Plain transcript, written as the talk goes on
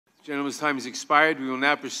Gentleman's time has expired. We will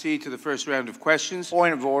now proceed to the first round of questions.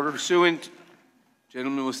 Point of order.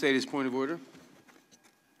 Gentleman will state his point of order.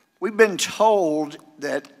 We've been told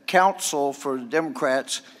that counsel for the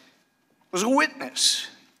Democrats was a witness,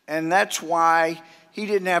 and that's why he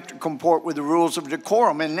didn't have to comport with the rules of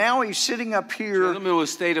decorum. And now he's sitting up here. Gentleman will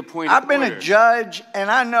state a point of order. I've been a judge,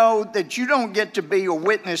 and I know that you don't get to be a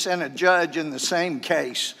witness and a judge in the same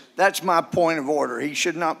case. That's my point of order. He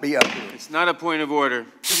should not be up here. It's not a point of order.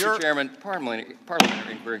 Mr. Chairman,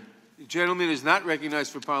 parliamentary inquiry. The gentleman is not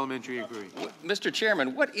recognized for parliamentary inquiry. Mr.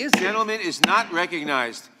 Chairman, what is the gentleman is not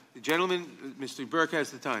recognized. The gentleman, Mr. Burke,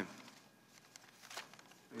 has the time.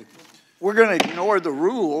 We're going to ignore the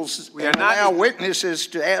rules and allow witnesses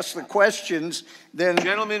to ask the questions. Then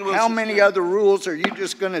how many other rules are you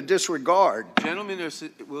just going to disregard? Gentlemen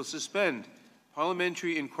will suspend.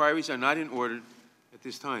 Parliamentary inquiries are not in order at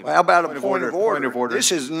this time. Well, how about a point of order?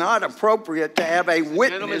 This is not appropriate to have a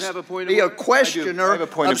witness be a questioner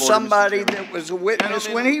of somebody that was a witness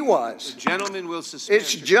when he was. The gentleman will suspend.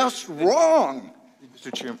 It's just wrong.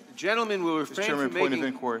 Mr. Chairman. The gentleman will refrain from making... Point of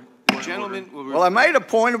inquiry. Well, I made a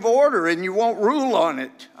point of order, and you won't rule on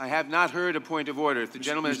it. I have not heard a point of order. If the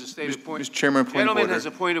gentleman has a stated point... Mr. Chairman, point of order. The gentleman has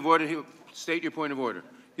a point of order. He'll state your point of order.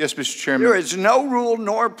 Yes, Mr. Chairman. There is no rule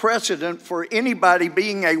nor precedent for anybody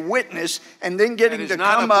being a witness and then getting to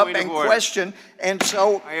come up and question. And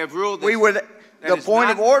so I have ruled we would... The point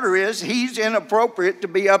of order is he's inappropriate to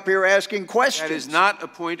be up here asking questions. That is not a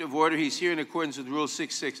point of order. He's here in accordance with Rule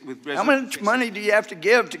 6.6. How much money do you have to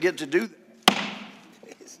give to get to do that?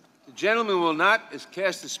 The gentleman will not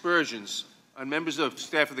cast aspersions on members of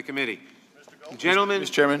staff of the committee. The gentleman,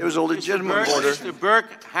 Mr. Chairman, it was a legitimate order. Mr.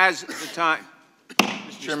 Burke has the time.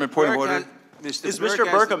 Mr. Chairman, point of order. Is Mr.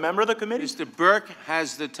 Burke a member of the committee? Mr. Burke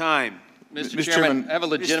has the time. Mr. Chairman, I have a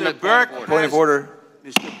legitimate point of order.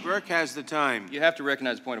 Mr. Burke has the time. You have to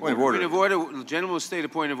recognize point of order. Point of order. The gentleman will state a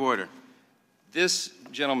point of order. This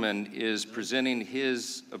gentleman is presenting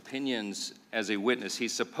his opinions as a witness.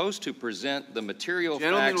 He's supposed to present the material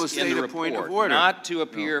facts in the report, not to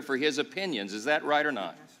appear for his opinions. Is that right or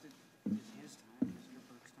not?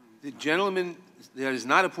 The gentleman, that is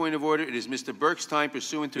not a point of order. It is Mr. Burke's time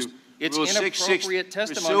pursuant to Rule 6.6. It's inappropriate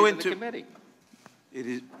testimony to the committee. It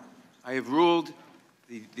is. I have ruled.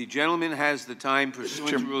 The gentleman has the time pursuant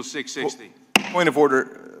to Rule 660. Point of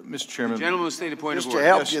order, Mr. Chairman. The gentleman will state a point of order. Just to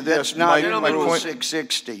help you, that's not Rule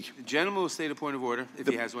 660. The gentleman will state a point of order if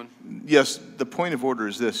he has one. Yes, the point of order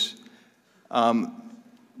is this.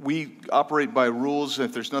 We operate by rules.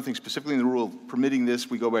 If there's nothing specifically in the rule permitting this,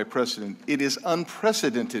 we go by precedent. It is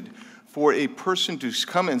unprecedented for a person to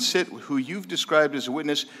come and sit, who you've described as a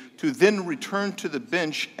witness, to then return to the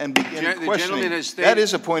bench and begin questioning. That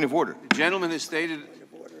is a point of order. The gentleman has stated...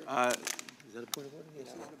 is that a point of order?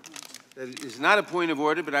 Yes. That is not a point of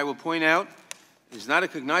order, but I will point out, it is not a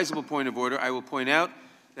cognizable point of order. I will point out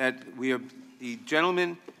that the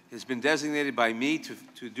gentleman has been designated by me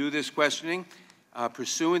to do this questioning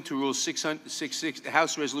pursuant to Rule 660,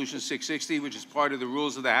 House Resolution 660, which is part of the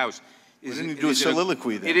rules of the House. Why didn't you do a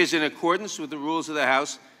soliloquy then? It is in accordance with the rules of the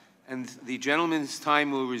House, and the gentleman's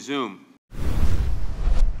time will resume.